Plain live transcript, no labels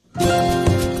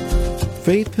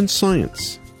faith and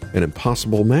science an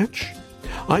impossible match?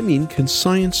 I mean, can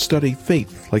science study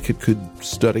faith like it could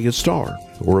study a star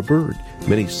or a bird?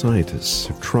 Many scientists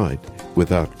have tried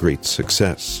without great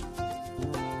success.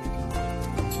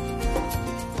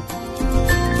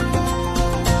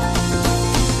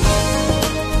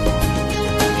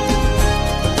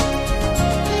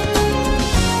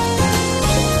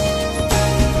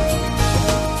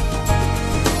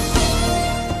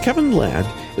 Kevin Ladd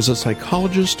is a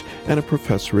psychologist and a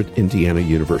professor at Indiana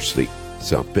University,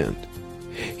 South Bend.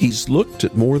 He's looked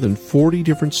at more than 40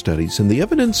 different studies, and the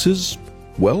evidence is,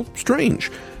 well, strange.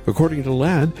 According to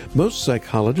Ladd, most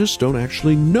psychologists don't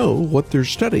actually know what they're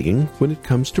studying when it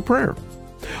comes to prayer.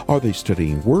 Are they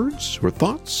studying words or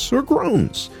thoughts or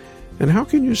groans? And how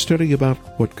can you study about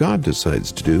what God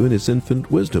decides to do in His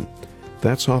infinite wisdom?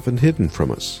 That's often hidden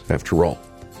from us, after all.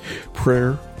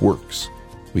 Prayer works.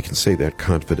 We can say that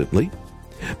confidently,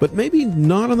 but maybe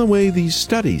not in the way these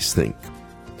studies think.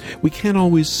 We can't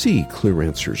always see clear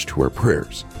answers to our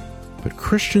prayers, but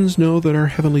Christians know that our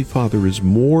Heavenly Father is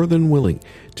more than willing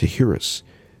to hear us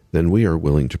than we are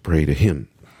willing to pray to Him.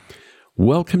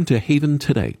 Welcome to Haven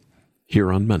Today,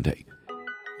 here on Monday.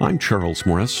 I'm Charles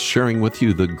Morris, sharing with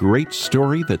you the great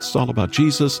story that's all about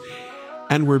Jesus,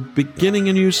 and we're beginning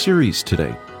a new series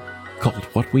today called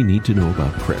What We Need to Know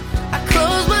About Prayer.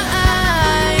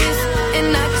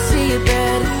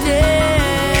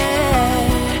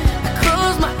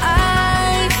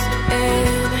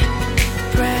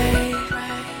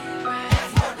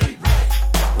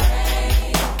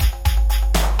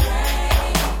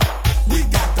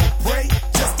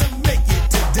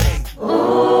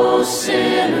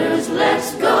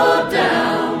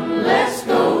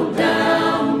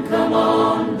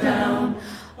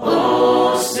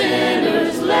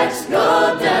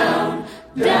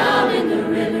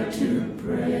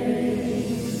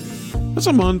 It's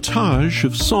a montage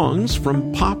of songs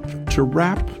from pop to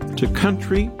rap to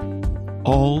country,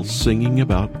 all singing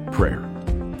about prayer.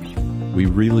 We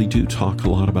really do talk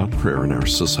a lot about prayer in our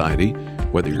society,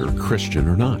 whether you're a Christian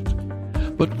or not.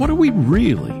 But what do we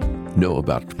really know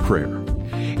about prayer?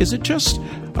 Is it just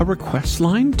a request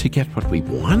line to get what we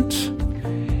want?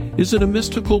 Is it a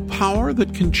mystical power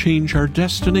that can change our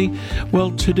destiny? Well,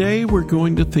 today we're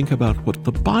going to think about what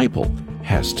the Bible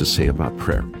has to say about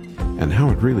prayer, and how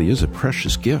it really is a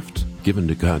precious gift given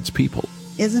to God's people.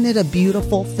 Isn't it a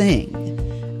beautiful thing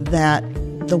that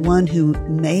the one who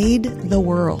made the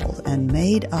world and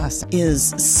made us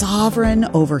is sovereign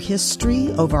over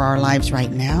history, over our lives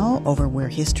right now, over where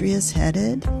history is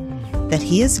headed, that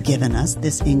He has given us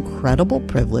this incredible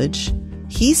privilege?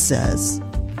 He says,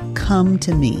 come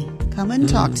to me. Come and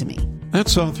talk to me.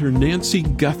 That's author Nancy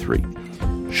Guthrie.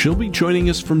 She'll be joining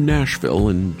us from Nashville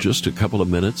in just a couple of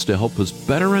minutes to help us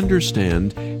better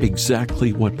understand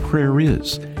exactly what prayer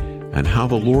is and how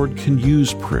the Lord can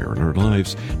use prayer in our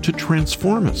lives to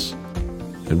transform us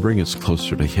and bring us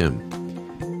closer to Him.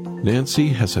 Nancy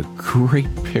has a great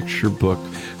picture book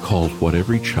called What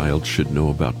Every Child Should Know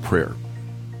About Prayer.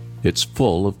 It's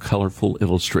full of colorful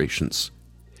illustrations.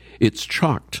 It's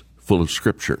chocked full of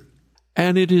scripture.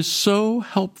 And it is so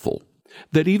helpful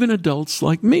that even adults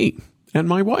like me and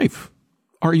my wife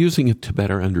are using it to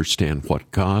better understand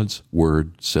what God's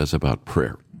Word says about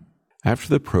prayer. After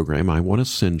the program, I want to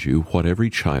send you What Every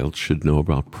Child Should Know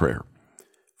About Prayer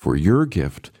for your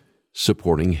gift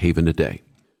supporting Haven Today.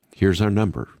 Here's our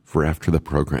number for after the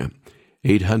program,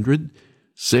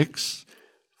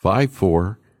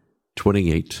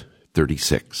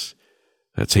 800-654-2836.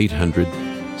 That's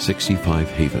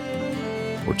 800-65-HAVEN.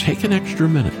 Or take an extra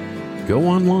minute, go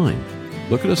online,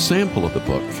 look at a sample of the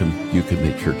book, and you can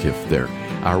make your gift there.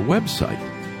 Our website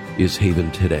is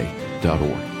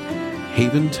haventoday.org.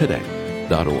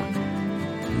 haventoday.org.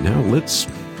 Now let's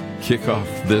kick off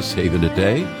this Haven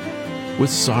Today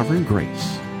with Sovereign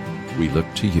Grace. We look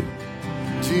to you.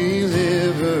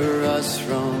 Deliver us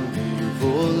from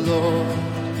evil, Lord.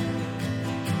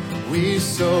 We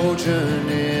sojourn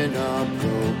in a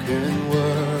broken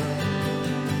world.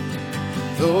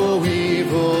 Though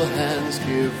evil hands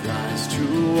give rise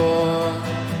to war,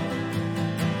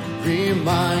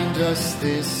 remind us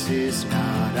this is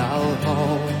not our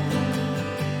home.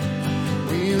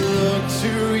 We look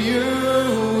to you,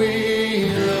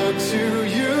 we look to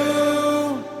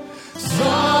you,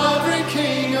 Sovereign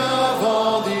King of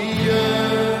all the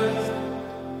earth.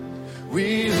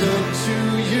 We look to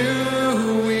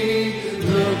you, we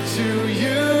look to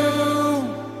you.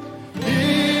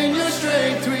 In your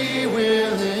strength we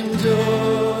will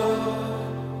endure.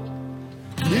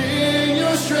 In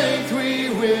your strength we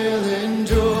will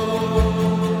endure.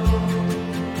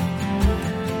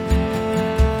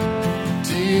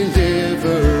 Deliver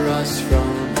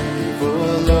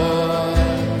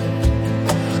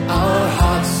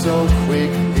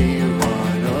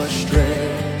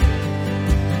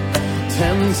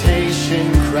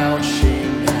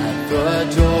the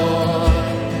door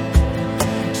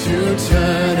to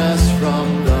turn us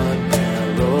from the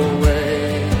narrow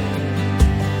way.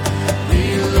 We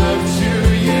look to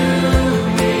you,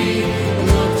 we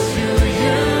look to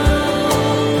you,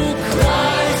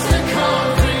 Christ the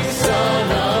conquering Son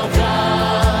of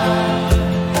God.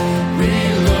 We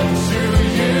look to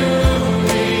you,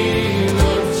 we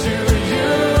look to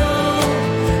you,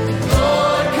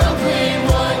 Lord, complete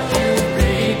what you've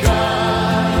begun.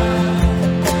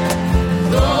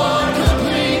 Lord,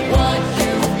 complete what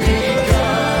you've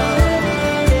begun.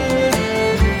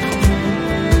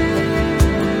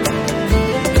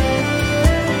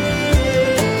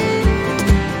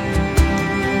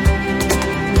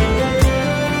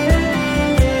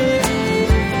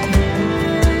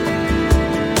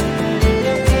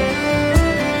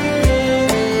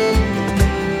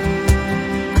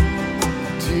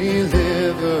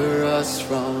 Deliver us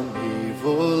from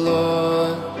evil,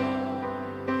 Lord,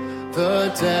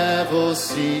 the devil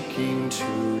seeking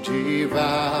to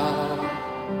devour.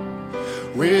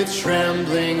 With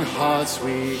trembling hearts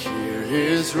we hear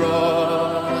his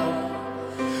roar,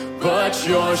 but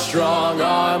your strong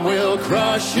arm will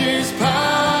crush his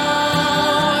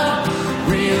power.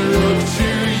 We look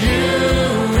to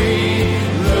you, we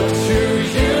look to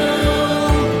you,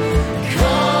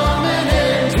 come and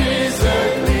end his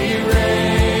earthly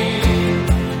reign.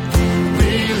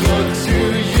 We look to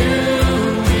you,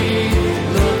 we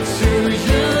look to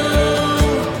you,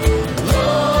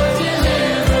 Lord,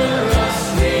 deliver us,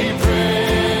 we pray.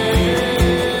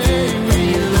 We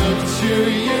look to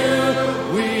you,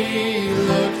 we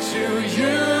look to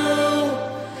you,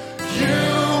 you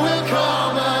will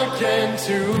come again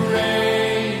to reign.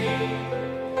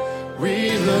 We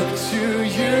look to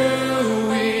you,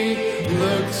 we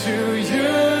look to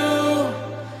you,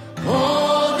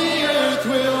 all the earth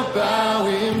will bow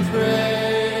in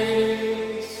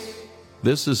praise.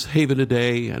 This is Haven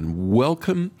Today, and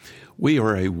welcome. We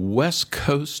are a West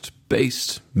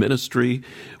Coast-based ministry,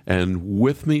 and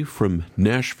with me from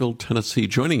Nashville, Tennessee,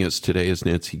 joining us today is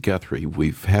Nancy Guthrie.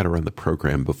 We've had her on the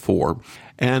program before,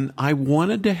 and I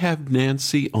wanted to have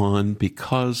Nancy on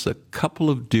because a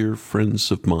couple of dear friends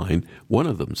of mine, one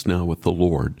of them's now with the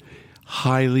Lord,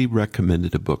 highly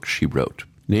recommended a book she wrote.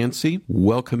 Nancy,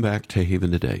 welcome back to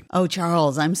Haven Today. Oh,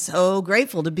 Charles, I'm so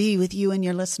grateful to be with you and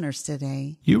your listeners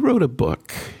today. You wrote a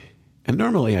book, and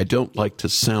normally I don't like to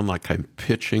sound like I'm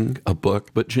pitching a book,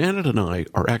 but Janet and I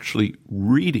are actually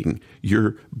reading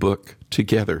your book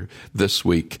together this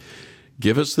week.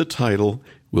 Give us the title.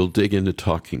 We'll dig into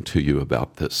talking to you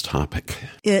about this topic.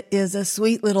 It is a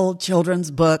sweet little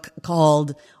children's book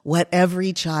called What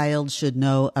Every Child Should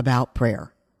Know About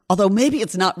Prayer. Although maybe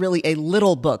it's not really a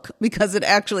little book because it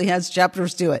actually has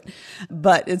chapters to it,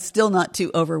 but it's still not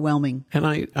too overwhelming. And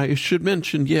I should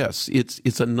mention, yes,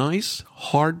 it's a nice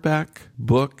hardback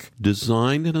book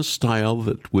designed in a style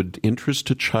that would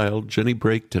interest a child. Jenny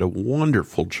Brake did a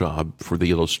wonderful job for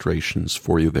the illustrations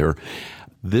for you there.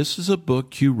 This is a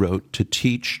book you wrote to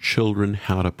teach children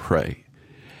how to pray.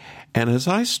 And as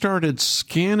I started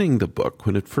scanning the book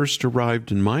when it first arrived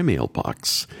in my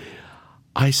mailbox,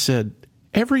 I said,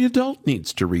 every adult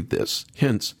needs to read this.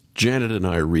 Hence, Janet and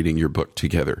I are reading your book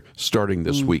together, starting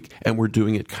this week, and we're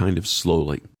doing it kind of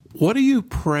slowly. What do you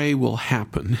pray will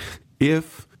happen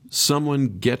if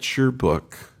someone gets your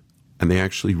book and they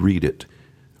actually read it,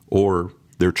 or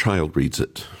their child reads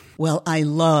it? Well, I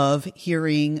love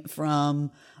hearing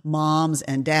from moms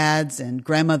and dads and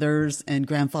grandmothers and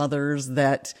grandfathers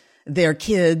that their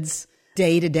kids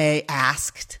day to day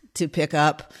asked to pick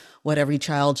up What Every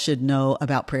Child Should Know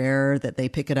About Prayer, that they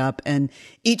pick it up. And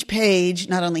each page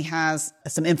not only has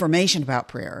some information about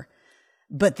prayer,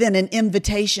 but then an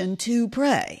invitation to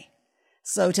pray.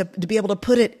 So to be able to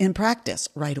put it in practice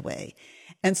right away.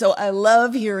 And so I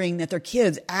love hearing that their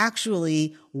kids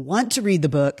actually want to read the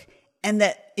book and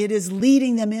that it is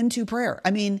leading them into prayer.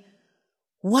 I mean,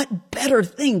 what better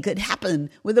thing could happen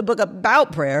with a book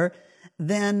about prayer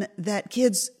than that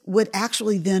kids would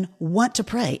actually then want to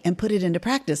pray and put it into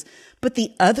practice? But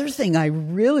the other thing I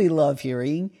really love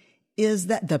hearing is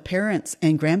that the parents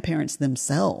and grandparents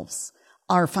themselves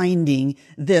are finding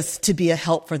this to be a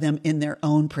help for them in their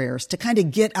own prayers, to kind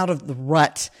of get out of the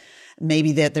rut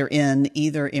maybe that they're in,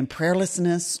 either in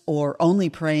prayerlessness or only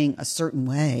praying a certain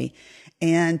way,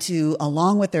 and to,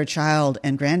 along with their child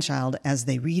and grandchild as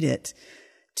they read it,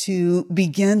 to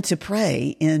begin to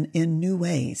pray in new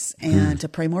ways and to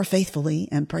pray more faithfully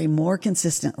and pray more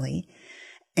consistently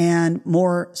and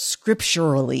more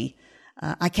scripturally.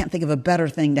 I can't think of a better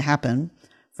thing to happen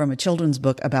from a children's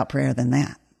book about prayer than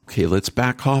that. Okay, let's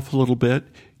back off a little bit.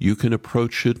 You can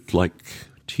approach it like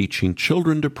teaching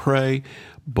children to pray,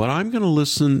 but I'm going to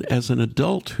listen as an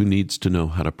adult who needs to know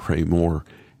how to pray more.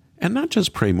 And not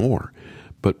just pray more,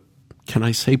 but can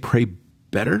I say pray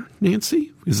better,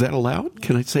 Nancy? Is that allowed?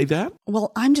 Can I say that?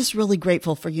 Well, I'm just really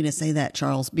grateful for you to say that,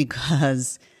 Charles,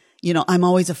 because, I'm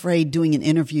always afraid doing an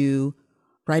interview,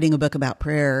 writing a book about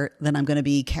prayer, then I'm going to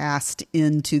be cast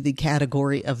into the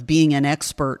category of being an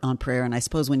expert on prayer. And I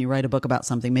suppose when you write a book about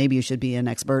something, maybe you should be an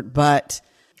expert. But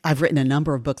I've written a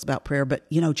number of books about prayer. But,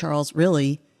 Charles,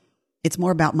 really, it's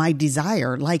more about my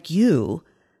desire, like you,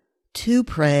 to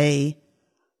pray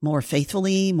more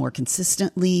faithfully, more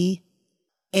consistently.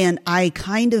 And I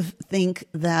kind of think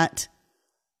that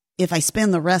if I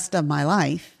spend the rest of my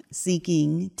life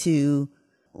seeking to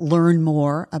learn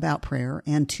more about prayer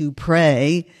and to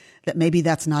pray, that maybe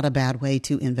that's not a bad way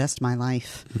to invest my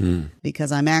life,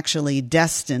 because I'm actually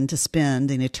destined to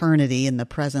spend an eternity in the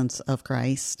presence of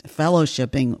Christ,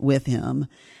 fellowshipping with him.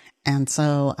 And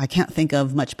so I can't think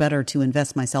of much better to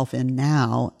invest myself in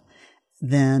now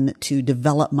than to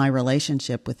develop my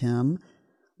relationship with him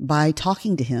by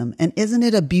talking to him. And isn't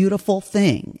it a beautiful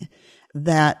thing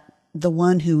that the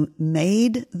one who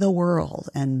made the world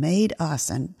and made us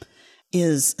and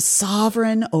is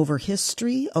sovereign over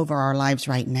history, over our lives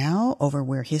right now, over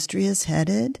where history is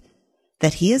headed,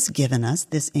 that he has given us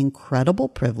this incredible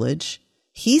privilege.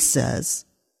 He says,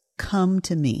 come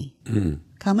to me.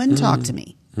 Come and talk to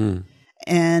me.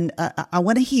 And I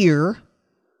want to hear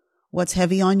what's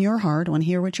heavy on your heart. I want to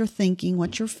hear what you're thinking,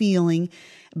 what you're feeling.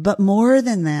 But more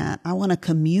than that, I want to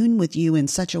commune with you in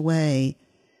such a way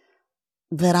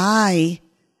that I,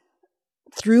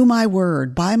 through my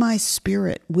word, by my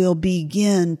spirit, will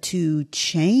begin to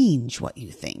change what you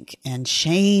think and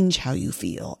change how you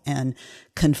feel and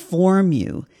conform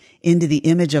you into the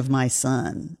image of my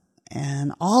son.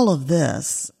 And all of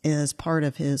this is part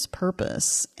of his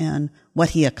purpose and what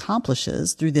he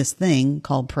accomplishes through this thing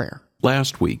called prayer.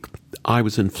 Last week, I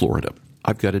was in Florida.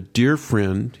 I've got a dear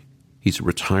friend. He's a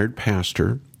retired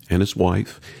pastor and his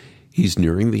wife. He's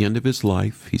nearing the end of his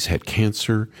life. He's had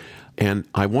cancer. And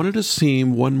I wanted to see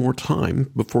him one more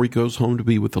time before he goes home to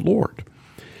be with the Lord.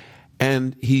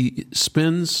 And he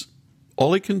spends,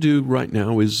 all he can do right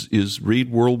now is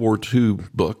read World War II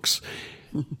books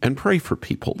and pray for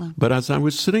people. But as I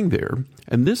was sitting there,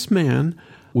 and this man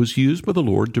was used by the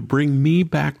Lord to bring me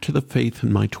back to the faith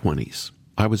in my 20s.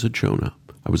 I was a Jonah.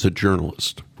 I was a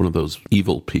journalist, one of those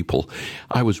evil people.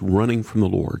 I was running from the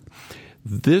Lord.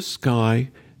 This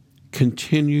guy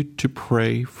continued to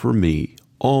pray for me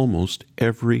almost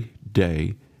every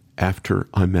day after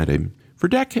I met him. For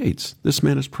decades, this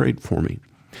man has prayed for me.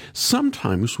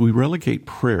 Sometimes we relegate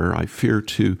prayer, I fear,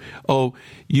 to,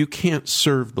 you can't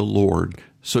serve the Lord,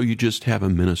 so you just have a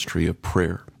ministry of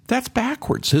prayer. That's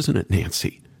backwards, isn't it,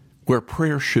 Nancy? Where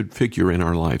prayer should figure in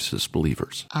our lives as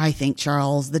believers. I think,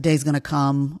 Charles, the day's going to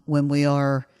come when we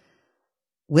are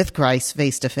with Christ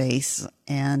face to face,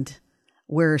 and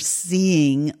we're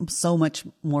seeing so much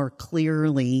more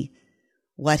clearly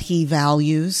what he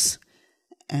values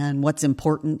and what's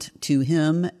important to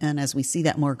him. And as we see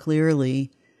that more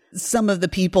clearly, some of the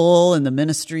people and the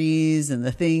ministries and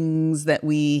the things that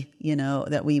we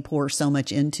pour so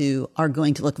much into are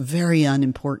going to look very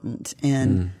unimportant.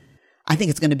 And I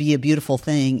think it's going to be a beautiful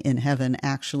thing in heaven,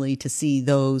 actually, to see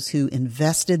those who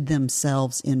invested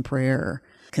themselves in prayer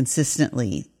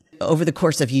consistently over the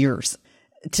course of years,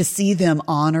 to see them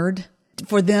honored,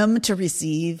 for them to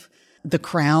receive the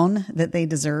crown that they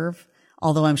deserve,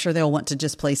 although I'm sure they'll want to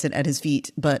just place it at his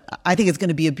feet. But I think it's going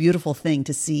to be a beautiful thing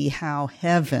to see how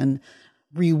heaven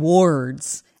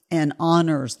rewards and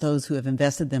honors those who have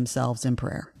invested themselves in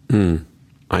prayer.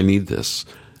 I need this.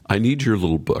 I need your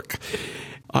little book.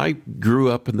 I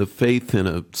grew up in the faith in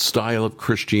a style of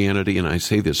Christianity, and I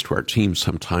say this to our team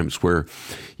sometimes, where,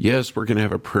 yes, we're going to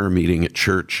have a prayer meeting at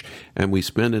church, and we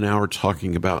spend an hour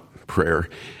talking about prayer,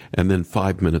 and then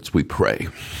 5 minutes we pray.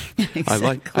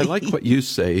 Exactly. I like what you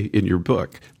say in your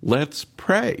book. Let's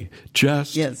pray.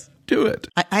 Just do it.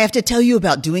 I have to tell you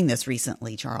about doing this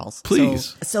recently, Charles.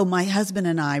 Please. So my husband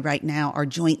and I right now are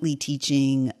jointly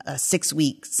teaching a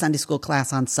 6-week Sunday school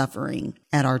class on suffering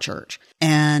at our church.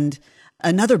 And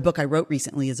another book I wrote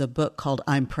recently is a book called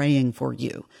I'm Praying for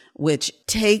You, which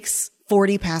takes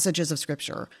 40 passages of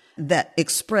scripture that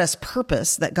express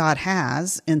purpose that God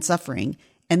has in suffering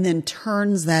and then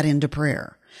turns that into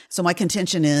prayer. So my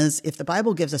contention is, if the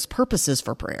Bible gives us purposes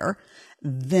for prayer,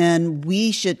 then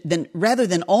rather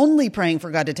than only praying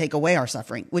for God to take away our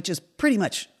suffering, which is pretty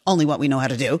much only what we know how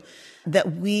to do,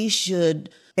 that we should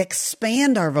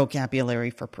expand our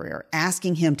vocabulary for prayer,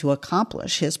 asking him to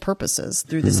accomplish his purposes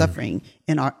through the suffering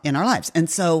in our lives. And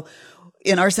so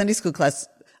in our Sunday school class,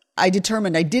 I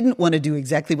determined I didn't want to do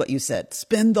exactly what you said.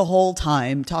 Spend the whole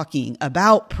time talking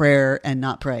about prayer and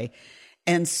not pray.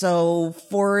 And so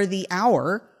for the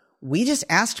hour, we just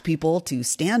asked people to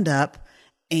stand up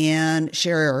and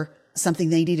share something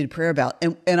they needed prayer about.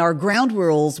 And our ground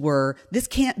rules were, this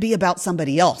can't be about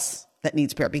somebody else that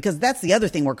needs prayer, because that's the other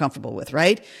thing we're comfortable with,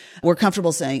 right? We're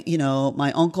comfortable saying,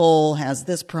 my uncle has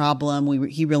this problem.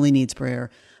 He really needs prayer.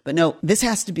 But no, this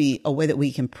has to be a way that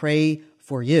we can pray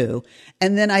for you.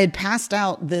 And then I had passed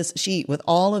out this sheet with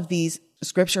all of these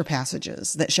scripture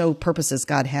passages that show purposes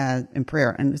God had in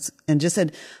prayer, and just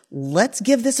said, let's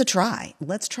give this a try.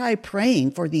 Let's try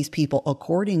praying for these people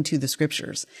according to the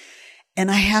scriptures. And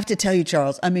I have to tell you,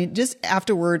 Charles, just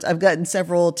afterwards, I've gotten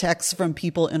several texts from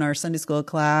people in our Sunday school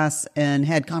class and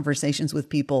had conversations with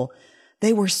people.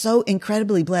 They were so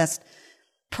incredibly blessed,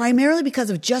 primarily because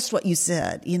of just what you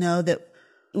said, that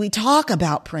we talk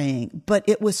about praying, but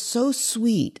it was so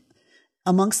sweet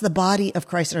amongst the body of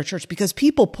Christ at our church, because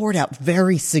people poured out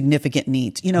very significant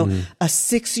needs. A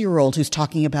 6-year-old who's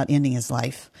talking about ending his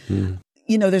life.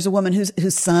 There's a woman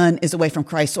whose son is away from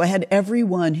Christ. So I had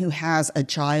everyone who has a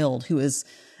child who is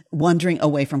wandering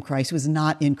away from Christ, who is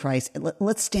not in Christ.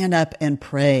 Let's stand up and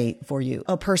pray for you.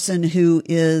 A person who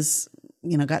is,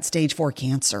 got stage 4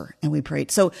 cancer, and we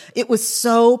prayed. So it was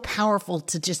so powerful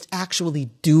to just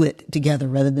actually do it together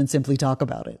rather than simply talk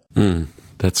about it.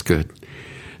 That's good.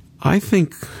 I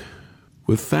think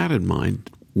with that in mind,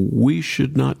 we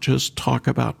should not just talk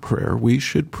about prayer, we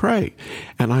should pray.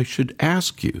 And I should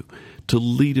ask you to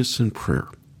lead us in prayer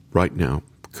right now.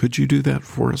 Could you do that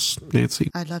for us, Nancy?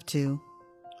 I'd love to.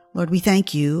 Lord, we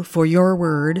thank you for your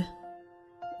word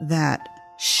that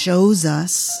shows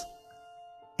us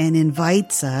and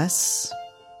invites us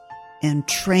and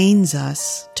trains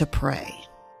us to pray.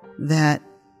 That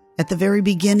at the very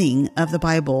beginning of the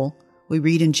Bible, we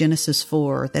read in Genesis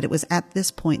 4 that it was at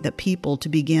this point that people to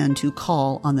begin to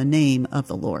call on the name of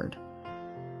the Lord.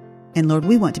 And Lord,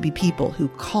 we want to be people who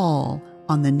call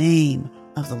on the name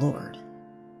of the Lord.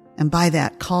 And by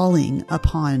that, calling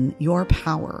upon your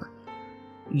power,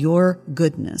 your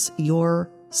goodness,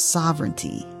 your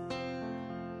sovereignty.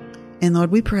 And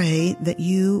Lord, we pray that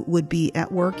you would be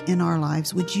at work in our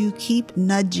lives. Would you keep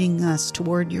nudging us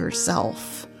toward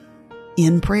yourself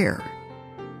in prayer?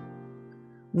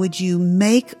 Would you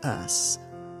make us,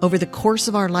 over the course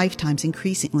of our lifetimes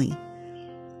increasingly,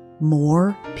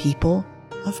 more people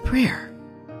of prayer?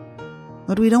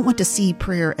 Lord, we don't want to see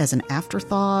prayer as an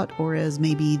afterthought or as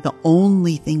maybe the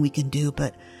only thing we can do,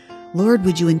 but Lord,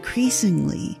 would you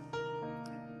increasingly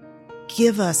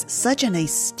give us such an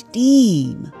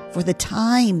esteem for the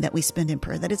time that we spend in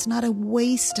prayer, that it's not a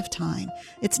waste of time.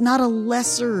 It's not a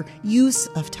lesser use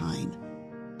of time,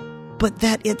 but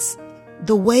that it's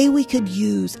the way we could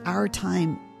use our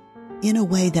time in a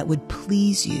way that would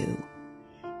please you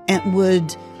and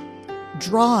would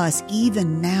draw us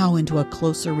even now into a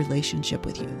closer relationship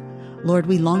with you. Lord,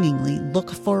 we longingly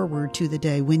look forward to the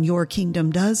day when your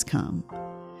kingdom does come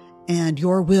and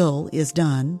your will is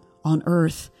done on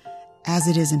earth as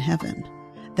it is in heaven.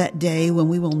 That day when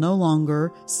we will no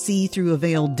longer see through a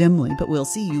veil dimly, but we'll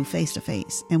see you face to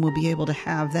face, and we'll be able to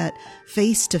have that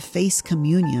face-to-face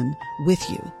communion with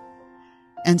you.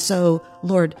 And so,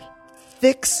 Lord,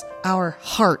 fix our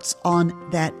hearts on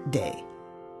that day.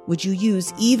 Would you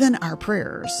use even our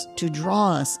prayers to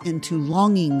draw us into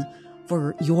longing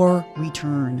for your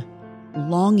return,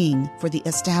 longing for the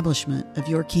establishment of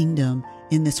your kingdom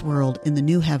in this world, in the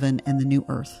new heaven and the new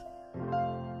earth.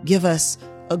 Give us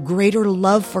a greater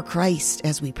love for Christ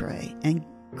as we pray, and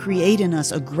create in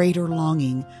us a greater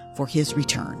longing for his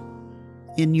return.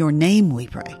 In your name we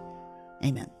pray.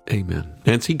 Amen. Amen.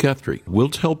 Nancy Guthrie, we'll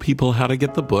tell people how to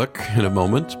get the book in a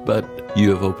moment, but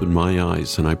you have opened my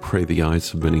eyes, and I pray the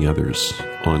eyes of many others,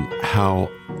 on how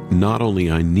not only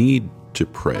I need to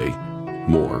pray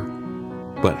more,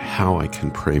 but how I can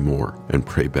pray more and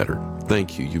pray better.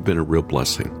 Thank you. You've been a real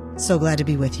blessing. So glad to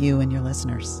be with you and your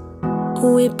listeners.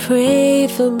 We pray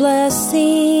for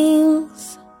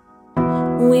blessings.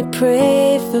 We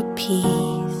pray for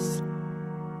peace.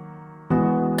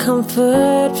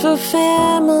 Comfort for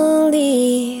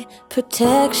family.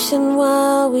 Protection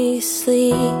while we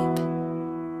sleep.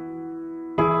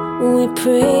 We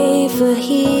pray for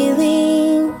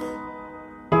healing.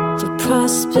 For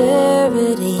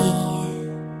prosperity.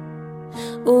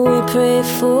 We pray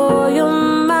for your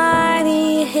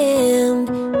mighty hand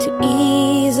to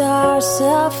ease our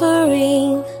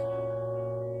suffering,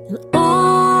 and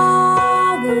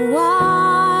all the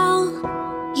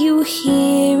while you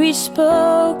hear each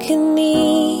spoken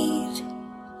need.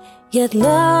 Yet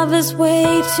love is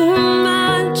way too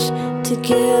much to to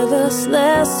give us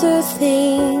lesser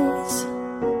things.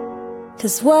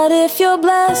 'Cause what if your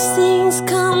blessings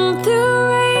come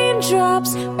through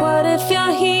raindrops? What if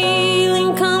your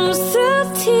healing comes through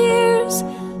tears?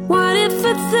 What if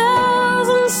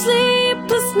 1,000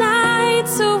 sleepless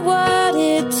nights are what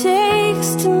it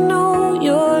takes to know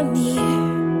you're near?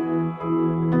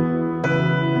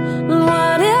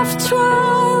 What if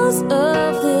trials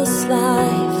of this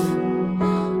life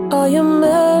are your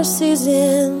mercies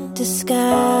in disguise?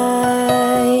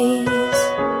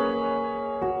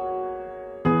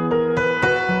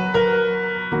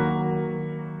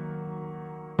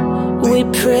 We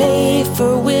pray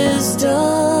for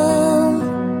wisdom,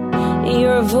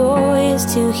 your voice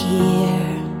to hear,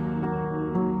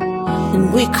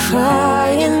 and we cry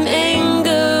in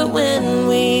anger when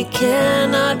we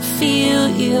cannot feel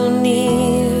you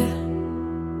near.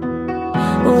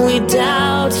 We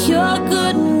doubt your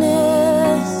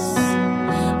goodness,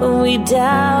 we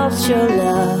doubt your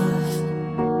love,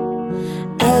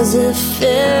 as if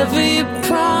every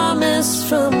promise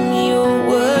from your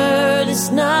word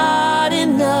is not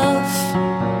enough.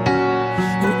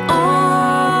 And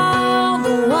all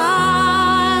the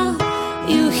while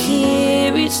you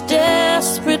hear each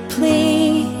desperate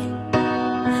plea,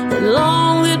 and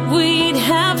long that we'd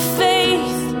have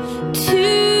faith to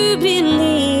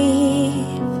believe.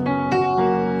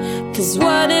 'Cause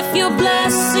what if your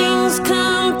blessings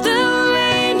come through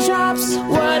raindrops?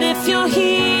 What if your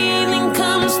healing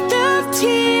comes through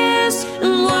tears?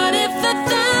 And what if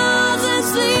 1,000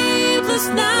 sleepless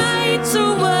nights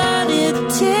are what it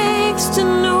takes to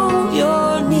know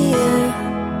you're near?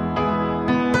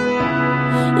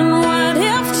 And what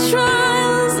if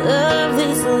trials of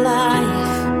this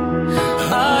life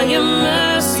are your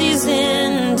mercies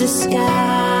in disguise?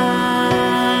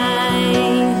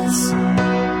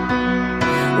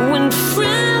 When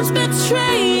friends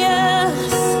betray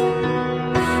us,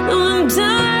 when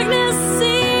darkness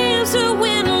seems to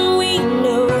win, we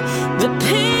know the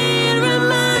pain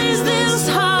reminds this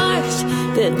heart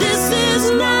that this is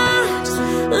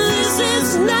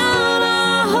not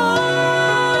our home.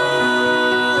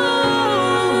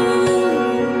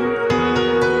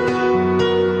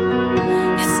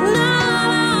 It's not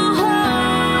our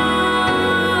home.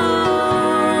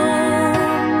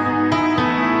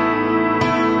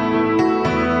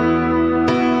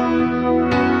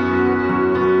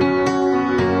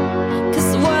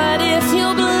 'Cause what if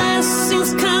your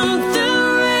blessings come through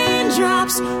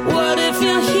raindrops? What if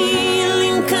your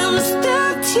healing comes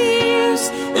through tears?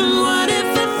 And what if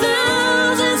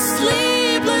 1,000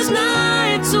 sleepless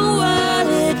nights are what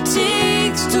it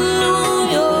takes to know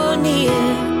you're near?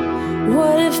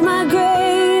 What if my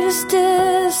greatest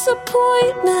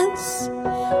disappointments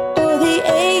or the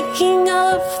aching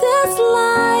of this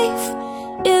life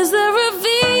is the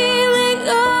revealing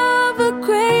of a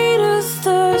greater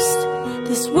thirst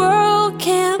this world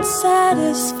can't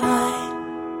satisfy?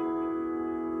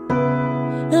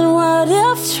 And what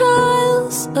if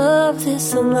trials of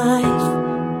this life,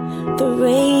 the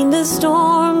rain, the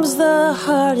storms, the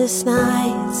hardest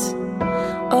nights,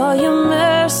 are your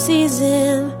mercies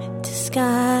in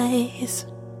disguise?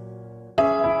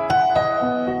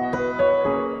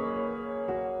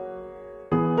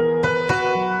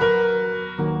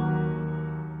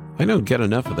 I don't get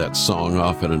enough of that song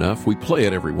often enough. We play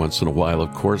it every once in a while,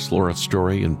 of course. Laura's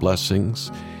Story and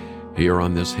Blessings here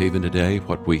on this Haven Today,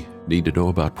 what we need to know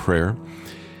about prayer.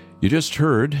 You just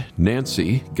heard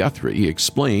Nancy Guthrie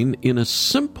explain in a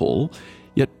simple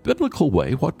yet biblical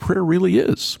way what prayer really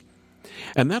is.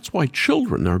 And that's why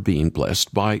children are being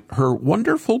blessed by her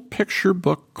wonderful picture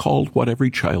book called What Every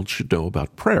Child Should Know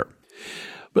About Prayer.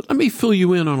 But let me fill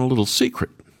you in on a little secret.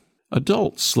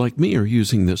 Adults like me are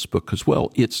using this book as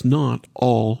well. It's not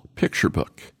all picture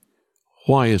book.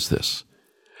 Why is this?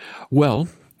 Well,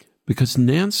 because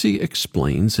Nancy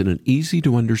explains in an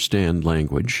easy-to-understand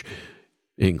language,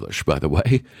 English, by the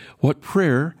way, what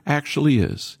prayer actually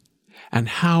is and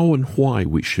how and why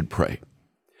we should pray,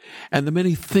 and the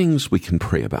many things we can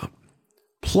pray about.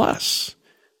 Plus,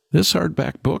 this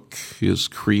hardback book is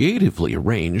creatively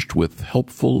arranged with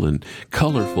helpful and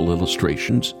colorful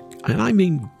illustrations, and I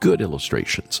mean good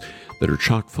illustrations that are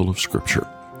chock full of scripture.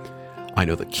 I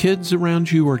know the kids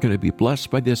around you are going to be blessed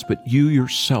by this, but you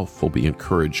yourself will be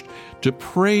encouraged to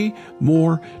pray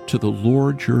more to the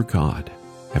Lord your God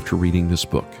after reading this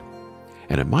book.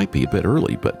 And it might be a bit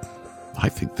early, but I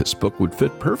think this book would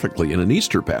fit perfectly in an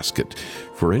Easter basket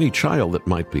for any child that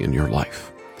might be in your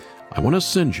life. I want to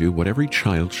send you What Every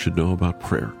Child Should Know About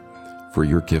Prayer for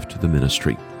your gift to the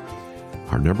ministry.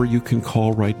 Our number you can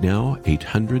call right now,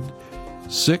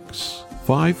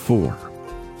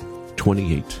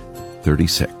 800-654-28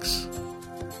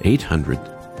 800-65-Haven.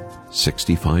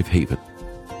 800-65-Haven.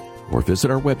 Or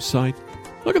visit our website.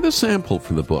 Look at the sample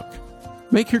from the book.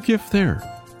 Make your gift there.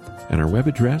 And our web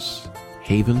address,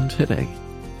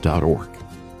 haventoday.org.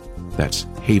 That's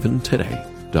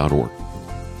haventoday.org.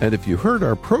 And if you heard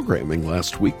our programming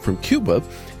last week from Cuba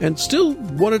and still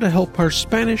wanted to help our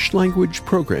Spanish language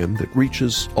program that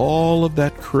reaches all of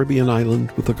that Caribbean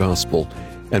island with the gospel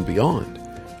and beyond,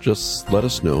 just let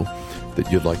us know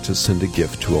that you'd like to send a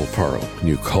gift to El Faro and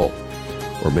you call,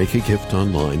 or make a gift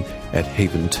online at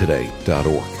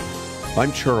haventoday.org.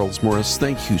 I'm Charles Morris.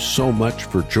 Thank you so much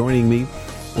for joining me.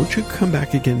 Won't you come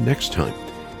back again next time,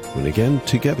 when again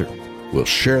together we'll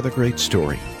share the great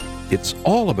story. It's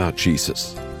all about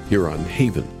Jesus here on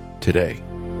Haven Today.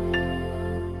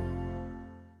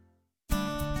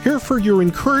 Here for your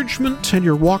encouragement and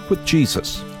your walk with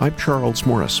Jesus. I'm Charles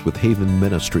Morris with Haven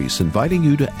Ministries, inviting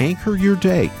you to anchor your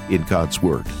day in God's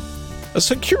Word. A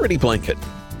security blanket.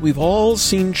 We've all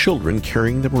seen children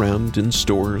carrying them around in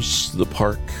stores, the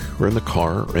park, or in the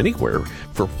car, or anywhere.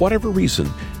 For whatever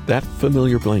reason, that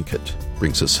familiar blanket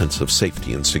brings a sense of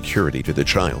safety and security to the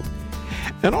child.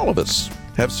 And all of us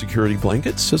have security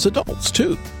blankets as adults,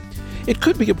 too. It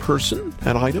could be a person,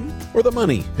 an item, or the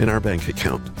money in our bank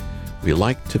account. We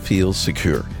like to feel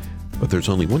secure, but there's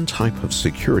only one type of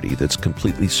security that's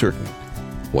completely certain: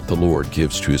 what the Lord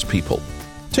gives to His people.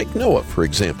 Take Noah, for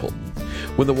example.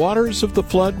 When the waters of the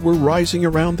flood were rising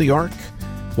around the ark,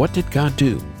 what did God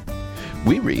do?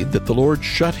 We read that the Lord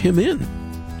shut him in.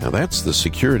 Now that's the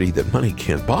security that money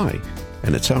can't buy,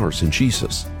 and it's ours in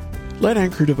Jesus. Let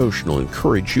Anchor Devotional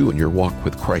encourage you in your walk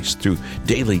with Christ through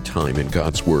daily time in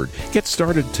God's Word. Get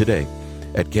started today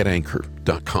at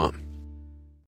getanchor.com.